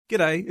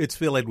G'day, it's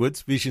Phil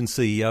Edwards, Vision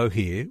CEO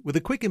here, with a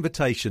quick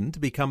invitation to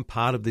become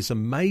part of this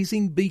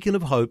amazing beacon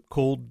of hope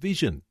called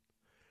Vision.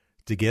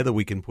 Together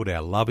we can put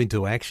our love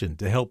into action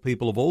to help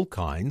people of all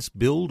kinds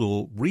build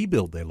or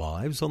rebuild their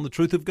lives on the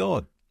truth of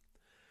God.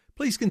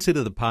 Please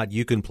consider the part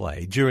you can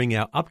play during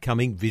our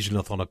upcoming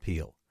Visionathon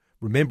appeal,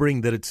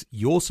 remembering that it's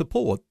your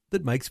support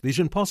that makes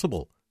Vision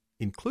possible,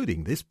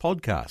 including this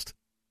podcast.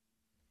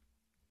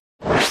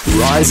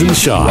 Rise and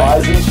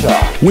Shine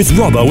with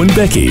Robbo and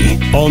Becky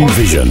on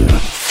Vision.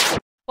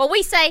 Well,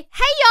 we say,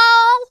 hey,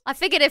 y'all. I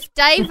figured if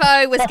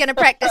Davo was going to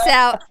practice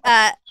our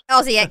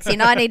Aussie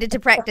accent, I needed to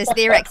practice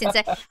their accent.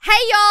 So, hey,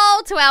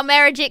 y'all, to our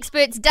marriage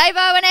experts,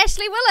 Davo and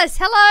Ashley Willis.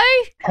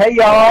 Hello. Hey,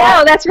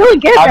 y'all. Oh, that's really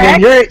good, I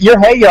mean, your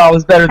hey, y'all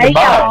is better than Hey,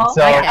 mine. y'all.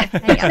 So. Okay,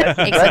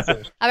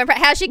 excellent.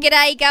 How's your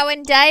g'day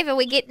going, Dave? Are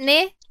we getting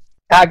there?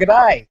 Good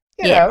day.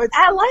 You Yeah. know, it's,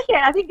 I like it.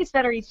 I think it's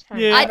better each time.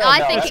 Yeah. I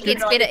know. think it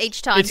gets better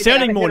each time. It's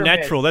sounding hit more or miss.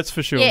 natural, that's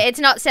for sure. Yeah, it's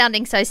not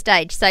sounding so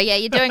staged. So, yeah,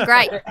 you're doing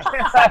great.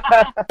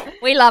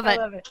 We love it. I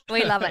love it.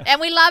 We love it. And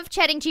we love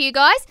chatting to you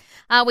guys.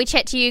 We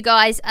chat to you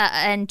guys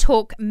and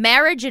talk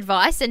marriage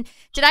advice. And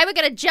today we're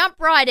going to jump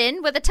right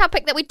in with a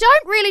topic that we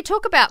don't really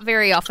talk about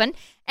very often,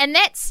 and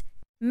that's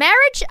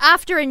marriage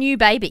after a new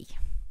baby.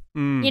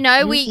 Mm. You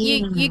know,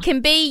 you can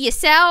be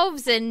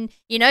yourselves and,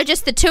 you know,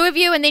 just the two of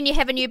you, and then you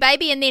have a new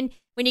baby, and then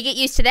when you get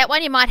used to that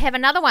one, you might have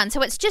another one.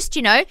 So it's just,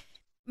 you know,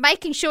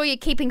 making sure you're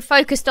keeping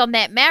focused on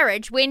that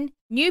marriage when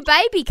new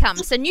baby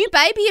comes. So new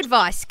baby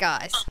advice,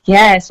 guys.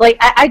 Yes, like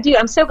I do.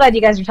 I'm so glad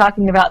you guys are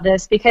talking about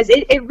this because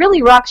it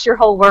really rocks your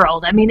whole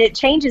world. I mean, it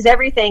changes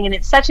everything, and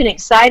it's such an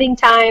exciting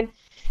time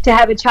to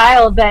have a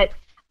child. But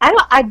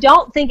I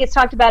don't think it's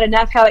talked about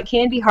enough how it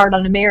can be hard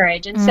on a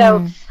marriage. And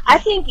so I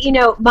think, you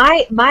know,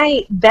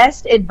 my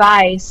best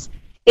advice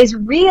is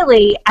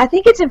really, I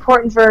think it's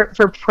important for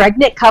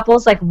pregnant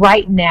couples, like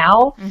right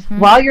now,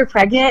 while you're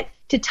pregnant,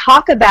 to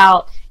talk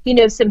about, you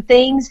know, some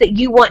things that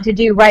you want to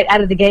do right out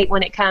of the gate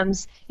when it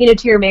comes, you know,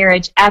 to your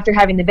marriage after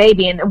having the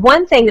baby. And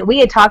one thing that we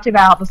had talked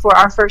about before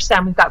our first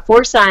son, we've got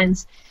 4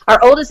 sons.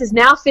 Our oldest is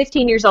now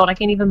 15 years old. I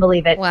can't even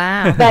believe it.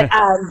 Wow. But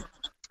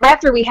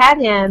after we had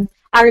him,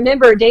 I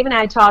remember Dave and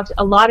I talked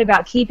a lot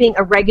about keeping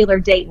a regular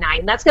date night.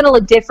 And that's going to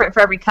look different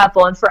for every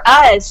couple. And for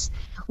us,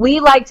 we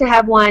like to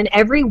have one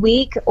every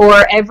week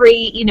or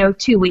every,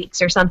 2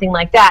 weeks or something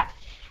like that.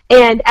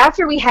 And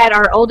after we had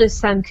our oldest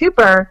son,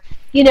 Cooper,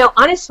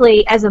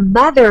 honestly, as a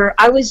mother,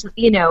 I was,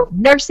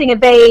 nursing a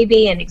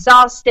baby and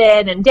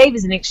exhausted, and Dave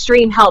is an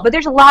extreme help, but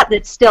there's a lot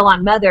that's still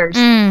on mothers.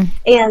 And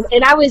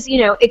I was,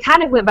 it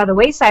kind of went by the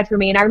wayside for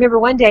me. And I remember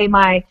one day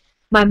my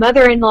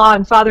mother-in-law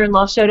and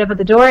father-in-law showed up at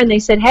the door and they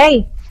said,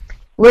 hey,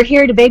 we're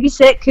here to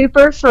babysit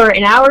Cooper for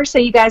an hour so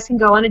you guys can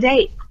go on a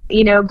date,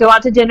 go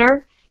out to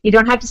dinner. You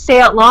don't have to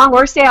stay out long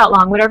or stay out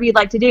long, whatever you'd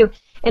like to do.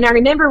 And I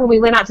remember when we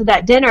went out to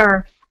that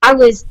dinner,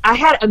 I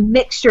had a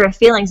mixture of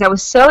feelings. I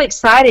was so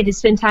excited to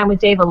spend time with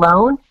Dave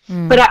alone,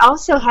 but I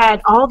also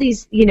had all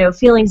these,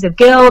 feelings of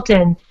guilt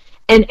and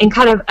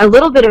kind of a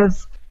little bit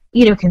of,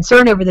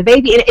 concern over the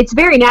baby. And it's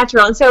very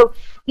natural. And so,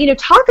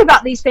 talk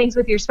about these things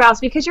with your spouse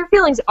because your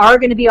feelings are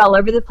going to be all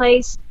over the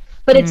place,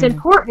 but it's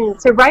important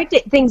to write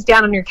things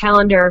down on your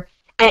calendar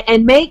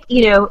and make,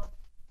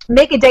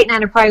 make a date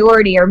night a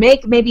priority, or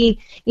make maybe,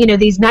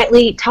 these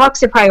nightly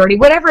talks a priority,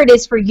 whatever it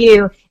is for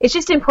you. It's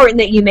just important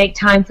that you make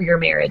time for your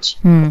marriage.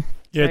 Yeah,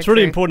 it's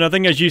really important. I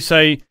think, as you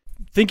say,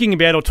 thinking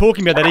about or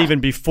talking about that even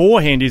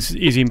beforehand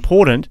is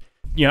important.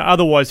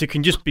 Otherwise it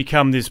can just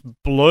become this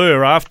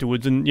blur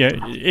afterwards, and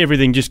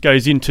everything just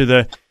goes into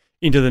the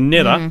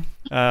nether.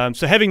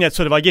 So having that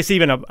sort of, I guess,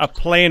 even a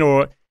plan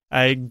or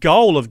a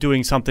goal of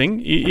doing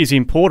something is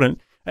important.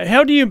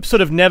 How do you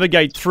sort of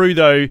navigate through,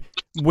 though,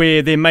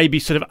 where there may be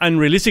sort of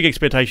unrealistic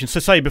expectations? So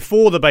say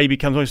before the baby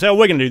comes along, you say, oh,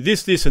 we're going to do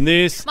this, this, and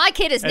this. My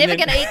kid is never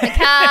going to eat in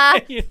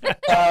the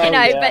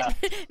car. But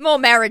more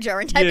marriage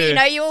oriented.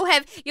 Yeah.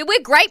 But,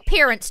 we're great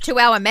parents to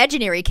our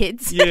imaginary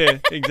kids. Yeah,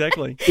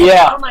 exactly.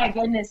 Yeah. Oh my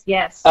goodness,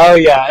 yes. Oh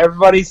yeah.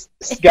 Everybody's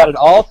got it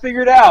all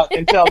figured out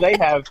until they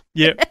have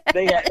Yep,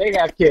 they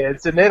have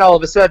kids, and then all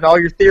of a sudden all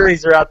your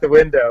theories are out the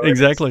window.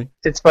 exactly.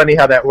 It's funny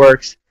how that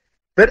works.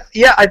 But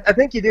yeah, I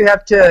think you do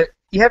have to.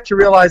 You have to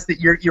realize that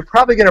you're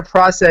probably going to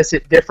process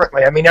it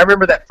differently. I mean, I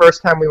remember that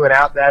first time we went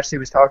out that Ashley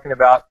was talking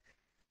about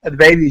the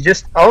baby,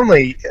 just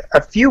only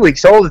a few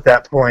weeks old at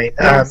that point.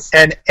 Yes.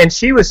 And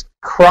she was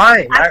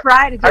crying. I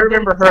cried. I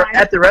remember her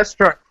at the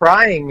restaurant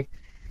crying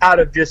out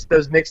of just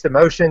those mixed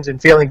emotions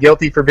and feeling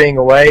guilty for being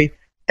away.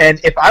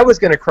 And if I was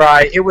going to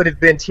cry, it would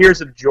have been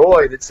tears of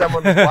joy that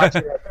someone was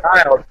watching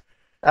our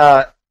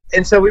child.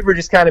 And so we were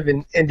just kind of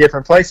in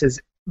different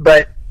places.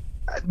 But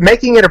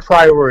making it a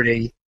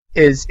priority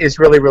is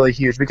really, really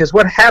huge, because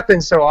what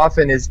happens so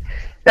often is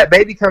that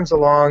baby comes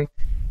along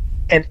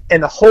and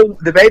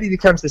the baby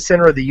becomes the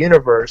center of the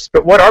universe.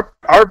 But what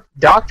our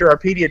doctor, our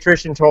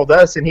pediatrician, told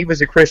us, and he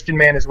was a Christian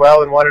man as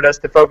well and wanted us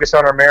to focus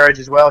on our marriage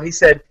as well, he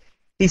said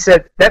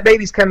that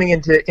baby's coming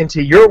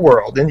into your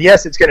world, and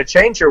yes, it's going to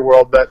change your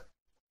world, but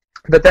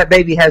that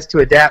baby has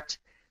to adapt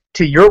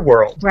to your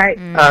world, Right.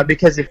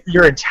 because if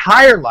your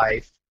entire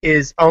life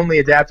is only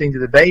adapting to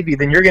the baby,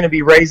 then you're going to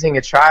be raising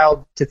a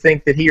child to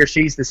think that he or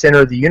she's the center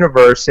of the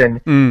universe and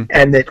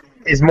that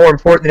is more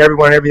important than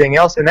everyone and everything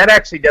else. And that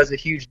actually does a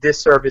huge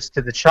disservice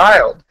to the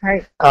child,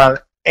 Right.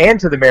 And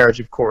to the marriage,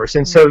 of course.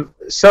 And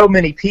so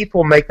many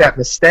people make that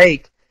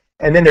mistake,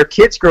 and then their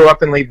kids grow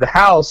up and leave the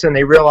house, and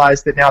they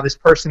realize that now this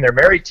person they're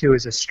married to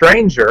is a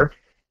stranger,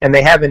 and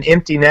they have an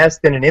empty nest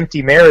and an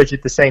empty marriage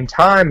at the same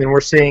time. And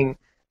we're seeing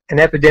an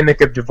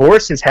epidemic of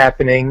divorces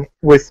happening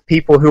with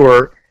people who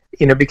are,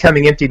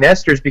 becoming empty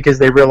nesters because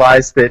they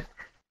realize that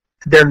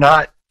they're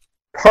not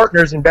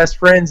partners and best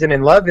friends and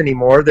in love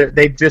anymore.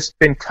 They've just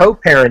been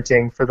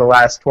co-parenting for the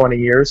last 20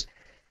 years.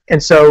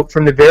 And so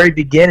from the very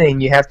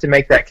beginning, you have to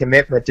make that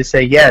commitment to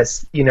say,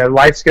 yes,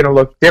 life's going to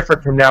look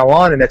different from now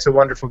on, and that's a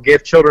wonderful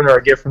gift. Children are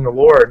a gift from the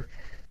Lord.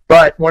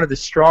 But one of the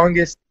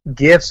strongest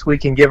gifts we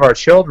can give our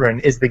children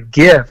is the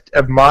gift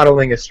of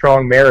modeling a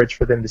strong marriage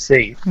for them to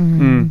see.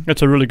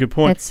 That's a really good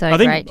point. That's so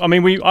great.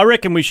 I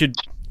reckon we should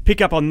pick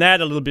up on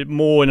that a little bit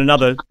more in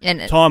another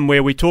time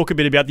where we talk a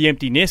bit about the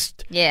empty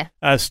nest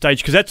stage,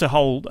 because that's a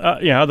whole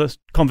other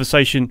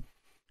conversation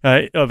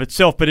of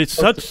itself. But it's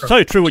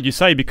so true what you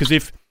say,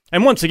 because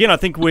and once again, I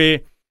think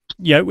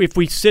if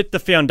we set the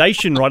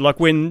foundation right, like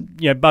when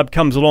Bub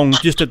comes along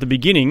just at the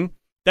beginning,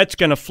 that's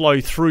going to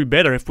flow through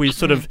better. If we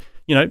sort of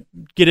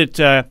get it,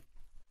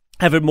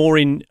 have it more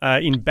in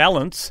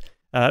balance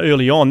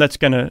early on, that's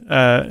going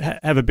to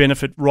have a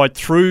benefit right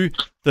through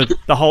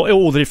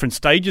all the different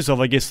stages of,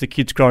 I guess, the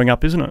kids growing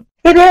up, isn't it?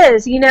 It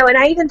is, and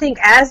I even think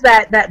as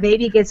that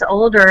baby gets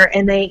older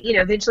and they,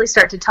 eventually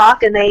start to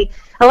talk, and a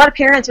lot of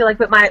parents are like,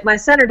 but my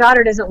son or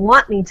daughter doesn't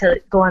want me to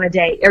go on a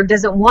date, or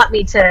doesn't want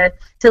me to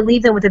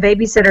leave them with a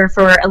babysitter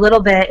for a little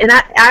bit. And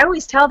I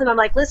always tell them, I'm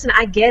like, listen,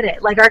 I get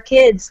it. Like, our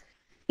kids,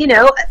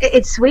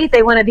 it's sweet.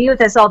 They want to be with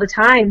us all the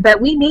time,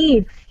 but we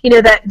need,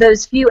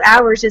 those few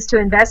hours just to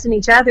invest in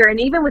each other. And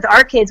even with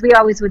our kids, we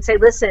always would say,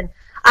 listen,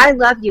 I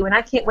love you and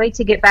I can't wait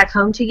to get back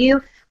home to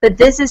you, but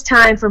this is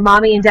time for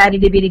mommy and daddy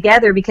to be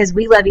together because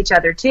we love each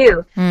other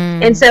too.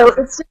 And so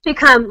it's just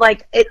become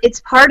like, it's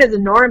part of the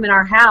norm in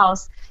our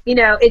house.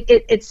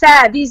 It's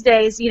sad these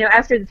days,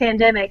 after the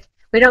pandemic,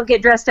 we don't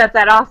get dressed up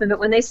that often, but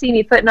when they see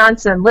me putting on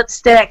some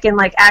lipstick and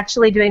like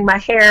actually doing my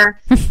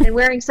hair and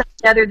wearing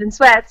something other than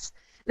sweats,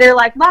 they're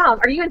like, Mom,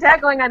 are you and Dad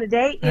going on a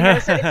date? So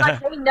it's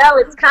like they know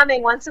it's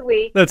coming once a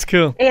week. That's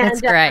cool. And that's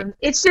great.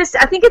 It's just,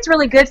 I think it's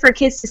really good for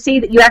kids to see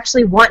that you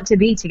actually want to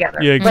be together.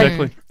 Yeah,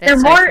 exactly.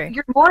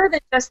 You're more than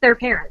just their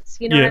parents.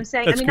 You know what I'm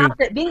saying? I mean, not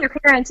that being your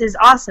parents is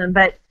awesome,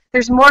 but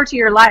there's more to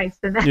your life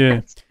than that.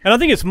 Yeah. And I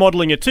think it's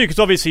modeling it too, because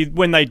obviously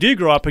when they do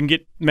grow up and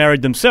get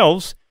married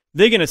themselves,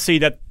 they're going to see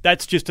that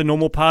that's just a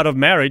normal part of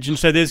marriage. And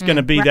so there's going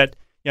to be that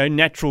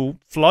natural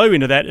flow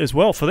into that as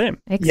well for them.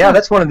 Excellent. Yeah,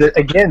 that's one of the,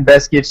 again,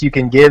 best gifts you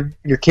can give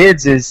your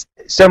kids. Is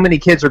so many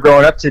kids are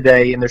growing up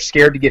today and they're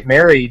scared to get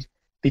married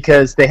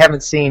because they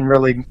haven't seen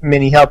really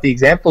many healthy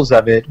examples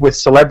of it with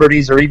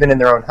celebrities or even in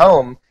their own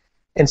home.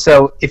 And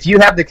so if you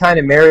have the kind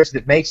of marriage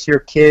that makes your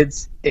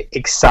kids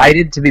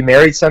excited to be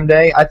married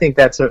someday, I think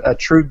that's a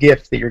true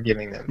gift that you're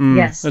giving them.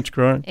 Yes. That's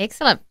great.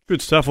 Excellent.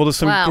 Good stuff. Well, there's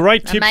some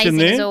great tips in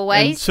there. As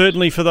always. And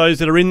certainly for those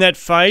that are in that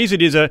phase,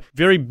 it is a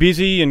very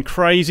busy and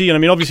crazy. And I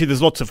mean, obviously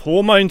there's lots of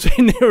hormones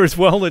in there as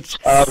well. It's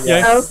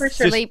for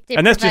sure.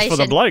 And that's just for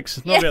the blokes.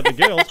 It's not about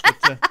the girls.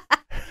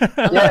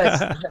 But,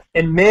 Yes.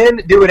 And men,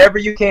 do whatever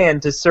you can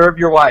to serve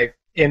your wife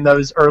in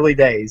those early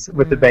days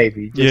with the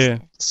baby.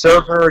 Just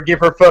serve her, give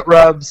her foot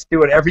rubs, do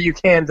whatever you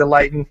can to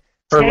lighten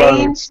her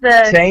load.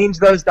 Change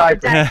those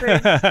diapers.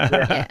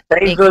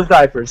 Change those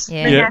diapers. The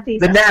nappies.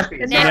 The nappies.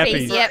 The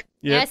nappies, yep.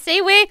 Yeah,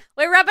 see, we're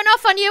rubbing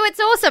off on you. It's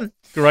awesome.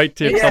 Great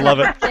tips. I love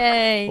it.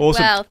 Yay.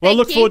 Awesome. Well,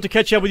 look forward to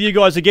catching up with you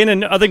guys again,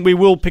 and I think we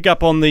will pick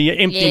up on the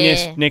empty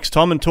nest next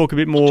time and talk a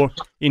bit more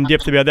in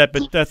depth about that.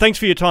 But thanks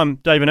for your time,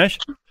 Dave and Ash.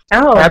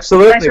 Oh,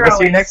 absolutely. We'll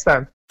see you next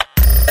time.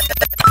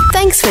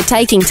 Thanks for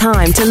taking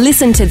time to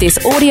listen to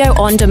this audio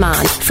on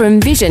demand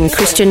from Vision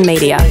Christian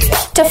Media.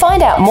 To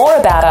find out more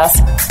about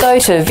us, go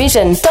to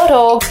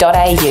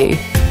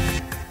vision.org.au.